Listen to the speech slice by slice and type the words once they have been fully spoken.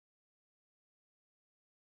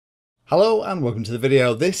Hello and welcome to the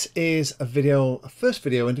video. This is a first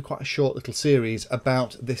video into quite a short little series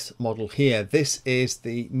about this model here. This is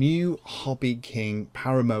the new HobbyKing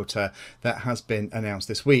Paramotor that has been announced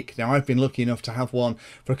this week. Now I've been lucky enough to have one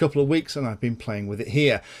for a couple of weeks and I've been playing with it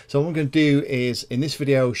here. So what I'm going to do is in this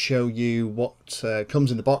video show you what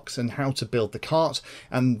comes in the box and how to build the cart,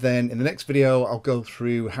 and then in the next video I'll go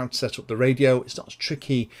through how to set up the radio. It's not as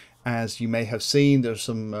tricky as you may have seen. There's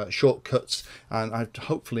some shortcuts, and I've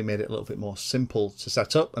hopefully made it a little bit more simple to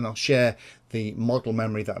set up, and I'll share the model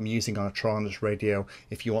memory that I'm using on a Taranis radio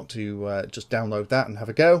if you want to just download that and have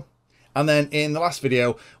a go. And then in the last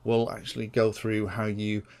video we'll actually go through how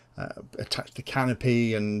you attach the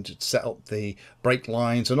canopy and set up the brake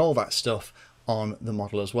lines and all that stuff on the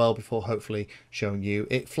model as well, before hopefully showing you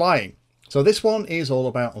it flying. So this one is all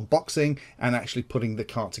about unboxing and actually putting the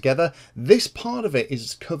cart together. This part of it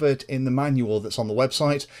is covered in the manual that's on the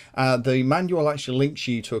website. The manual actually links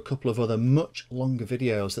you to a couple of other much longer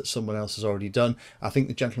videos that someone else has already done. I think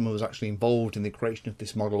the gentleman was actually involved in the creation of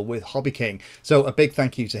this model with HobbyKing. So a big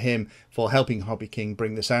thank you to him for helping HobbyKing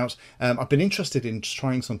bring this out. I've been interested in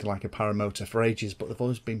trying something like a Paramotor for ages, but they've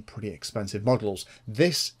always been pretty expensive models.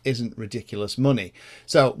 This isn't ridiculous money.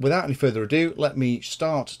 So without any further ado, let me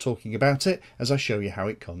start talking about it as I show you how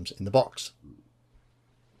it comes in the box.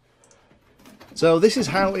 So this is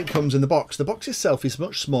how it comes in the box. The box itself is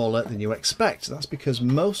much smaller than you expect. That's because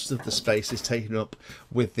most of the space is taken up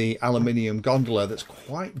with the aluminium gondola that's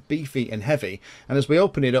quite beefy and heavy. And as we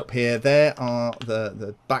open it up here, there are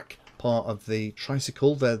the back part of the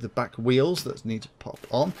tricycle. They're the back wheels that need to pop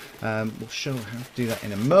on. We'll show how to do that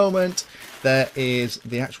in a moment. There is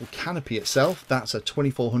the actual canopy itself. That's a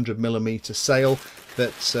 2400mm sail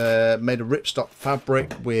that's made of ripstop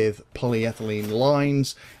fabric with polyethylene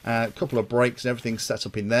lines, a couple of brakes and everything set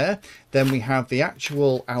up in there. Then we have the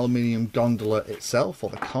actual aluminium gondola itself, or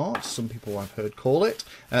the cart, some people I've heard call it.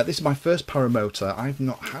 This is my first Paramotor. I've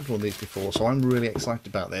not had one of these before, so I'm really excited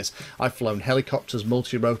about this. I've flown helicopters,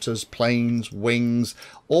 multi-rotors, planes, wings,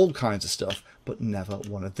 all kinds of stuff, but never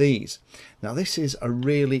one of these. Now this is a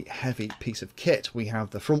really heavy piece of kit. We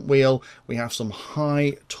have the front wheel, we have some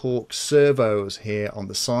high torque servos here on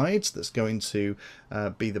the sides that's going to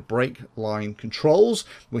be the brake line controls.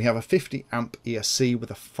 We have a 50 amp ESC with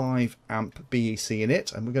a 5 amp BEC in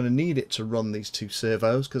it, and we're going to need it to run these two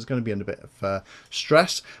servos because it's going to be under a bit of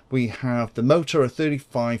stress. We have the motor, a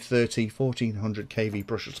 3530 1400 kV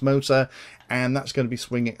brushless motor, and that's going to be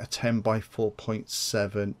swinging a 10 by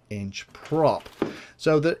 4.7 inch prop.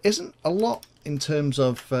 So there isn't a lot in terms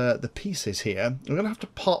of the pieces here. We're going to have to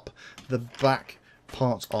pop the back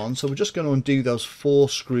parts on, so we're just going to undo those 4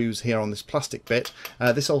 screws here on this plastic bit.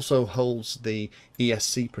 This also holds the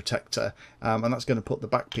ESC protector, and that's going to put the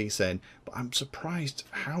back piece in, but I'm surprised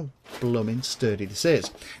how blooming sturdy this is.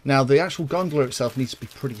 Now the actual gondola itself needs to be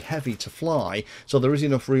pretty heavy to fly, so there is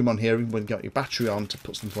enough room on here, even when you've got your battery on, to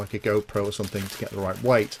put something like a GoPro or something to get the right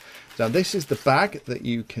weight. Now this is the bag that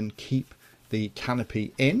you can keep the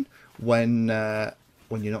canopy in when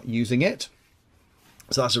you're not using it.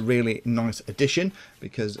 So that's a really nice addition,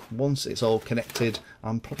 because once it's all connected,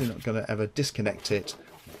 I'm probably not going to ever disconnect it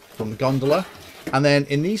from the gondola. And then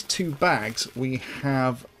in these two bags we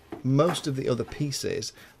have most of the other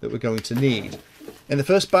pieces that we're going to need. In the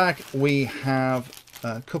first bag we have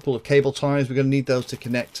a couple of cable ties. We're going to need those to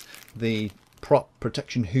connect the prop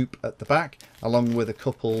protection hoop at the back, along with a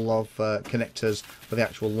couple of connectors for the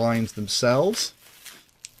actual lines themselves.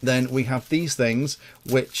 Then we have these things,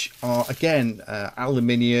 which are again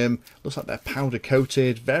aluminium. Looks like they're powder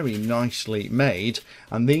coated, very nicely made,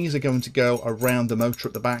 and these are going to go around the motor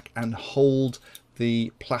at the back and hold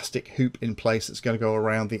the plastic hoop in place that's going to go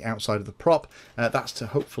around the outside of the prop. That's to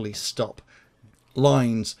hopefully stop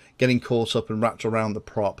lines getting caught up and wrapped around the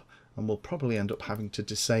prop, and we'll probably end up having to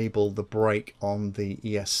disable the brake on the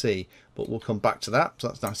ESC, but we'll come back to that. So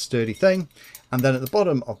that's a nice sturdy thing. And then at the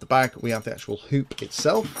bottom of the bag we have the actual hoop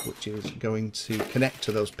itself, which is going to connect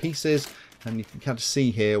to those pieces, and you can kind of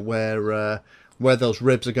see here where those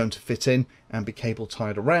ribs are going to fit in and be cable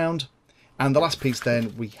tied around. And the last piece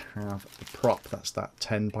then, we have the prop. That's that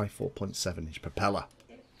 10 by 4.7 inch propeller.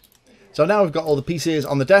 So now we've got all the pieces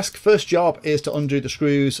on the desk. First job is to undo the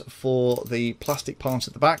screws for the plastic part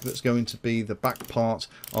at the back. That's going to be the back part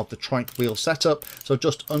of the trike wheel setup. So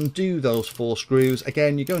just undo those 4 screws.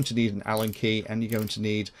 Again, you're going to need an Allen key, and you're going to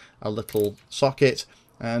need a little socket,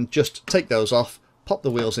 and just take those off, pop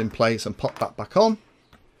the wheels in place and pop that back on.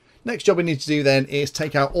 Next job we need to do then is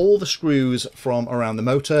take out all the screws from around the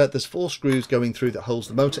motor. There's 4 screws going through that holds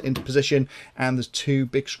the motor into position, and there's 2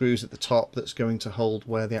 big screws at the top that's going to hold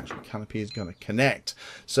where the actual canopy is going to connect.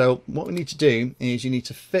 So what we need to do is you need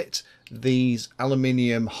to fit these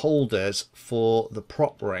aluminium holders for the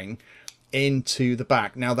prop ring into the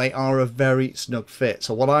back. Now they are a very snug fit,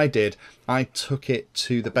 so what I did, I took it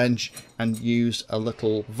to the bench and used a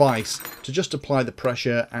little vise to just apply the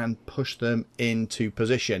pressure and push them into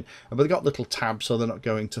position. But they've got little tabs so they're not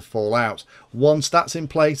going to fall out. Once that's in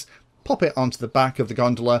place, pop it onto the back of the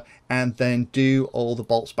gondola and then do all the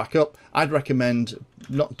bolts back up. I'd recommend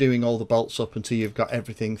not doing all the bolts up until you've got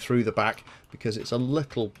everything through the back, because it's a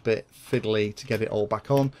little bit fiddly to get it all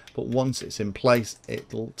back on, but once it's in place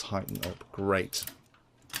it'll tighten up great.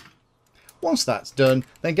 Once that's done,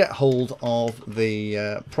 then get hold of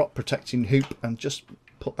the prop protecting hoop and just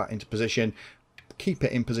put that into position. Keep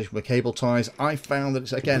it in position with cable ties. I found that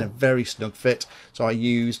it's again a very snug fit, so I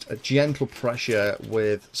used a gentle pressure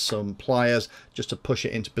with some pliers just to push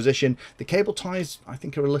it into position. The cable ties I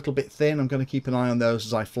think are a little bit thin. I'm going to keep an eye on those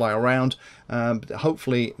as I fly around, but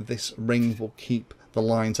hopefully this ring will keep the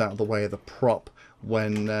lines out of the way of the prop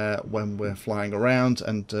when we're flying around,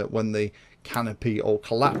 and when the canopy all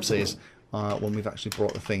collapses when we've actually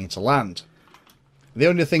brought the thing into land. The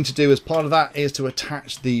only thing to do as part of that is to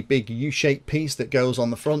attach the big U-shaped piece that goes on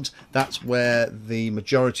the front. That's where the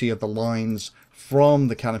majority of the lines from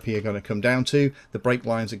the canopy are going to come down to. The brake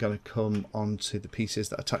lines are going to come onto the pieces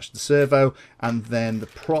that attach the servo, and then the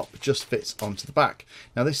prop just fits onto the back.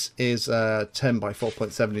 Now this is a 10 by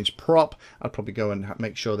 4.7 inch prop. I'd probably go and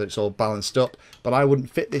make sure that it's all balanced up, but I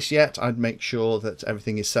wouldn't fit this yet. I'd make sure that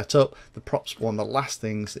everything is set up. The prop's one of the last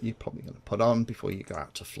things that you're probably going to put on before you go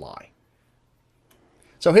out to fly.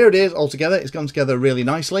 So here it is all together. It's gone together really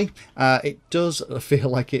nicely. It does feel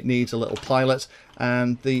like it needs a little pilot,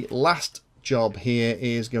 and the last job here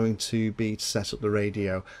is going to be to set up the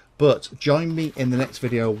radio. But join me in the next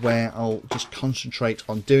video where I'll just concentrate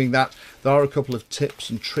on doing that. There are a couple of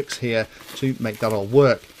tips and tricks here to make that all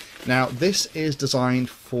work. Now this is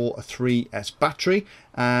designed for a 3S battery.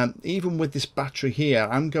 Even with this battery here,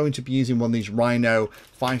 I'm going to be using one of these Rhino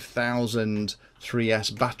 5000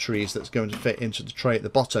 3S batteries that's going to fit into the tray at the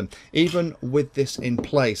bottom. Even with this in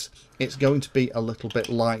place, it's going to be a little bit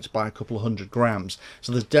light by a couple of 100 grams.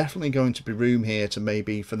 So there's definitely going to be room here to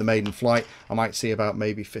maybe, for the maiden flight, I might see about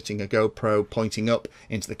maybe fitting a GoPro pointing up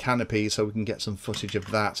into the canopy so we can get some footage of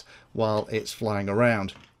that while it's flying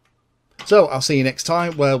around. So I'll see you next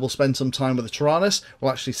time, where we'll spend some time with the Tyrannus.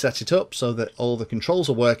 We'll actually set it up so that all the controls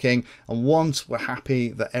are working, and once we're happy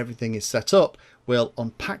that everything is set up, we'll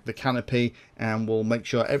unpack the canopy and we'll make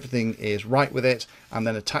sure everything is right with it, and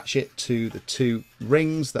then attach it to the 2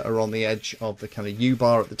 rings that are on the edge of the kind of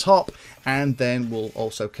U-bar at the top, and then we'll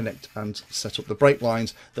also connect and set up the brake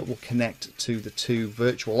lines that will connect to the 2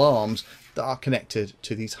 virtual arms that are connected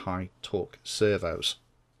to these high torque servos.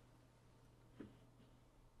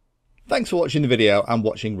 Thanks for watching the video and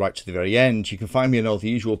watching right to the very end. You can find me in all the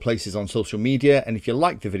usual places on social media, and if you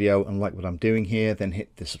like the video and like what I'm doing here, then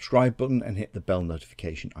hit the subscribe button and hit the bell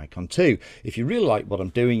notification icon too. If you really like what I'm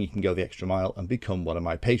doing, you can go the extra mile and become one of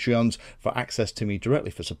my Patreons for access to me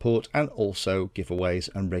directly for support, and also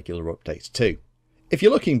giveaways and regular updates too. If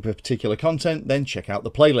you're looking for particular content, then check out the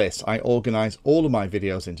playlist. I organise all of my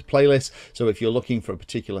videos into playlists, so if you're looking for a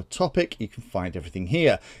particular topic, you can find everything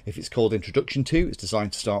here. If it's called Introduction To, it's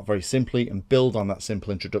designed to start very simply and build on that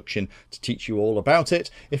simple introduction to teach you all about it.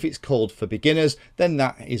 If it's called For Beginners, then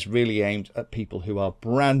that is really aimed at people who are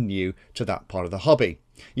brand new to that part of the hobby.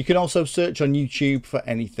 You can also search on YouTube for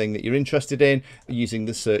anything that you're interested in using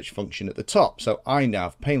the search function at the top. So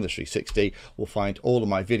iNav Painless 360 will find all of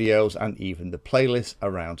my videos and even the playlist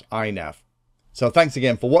around iNav. So thanks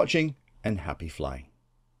again for watching, and happy flying.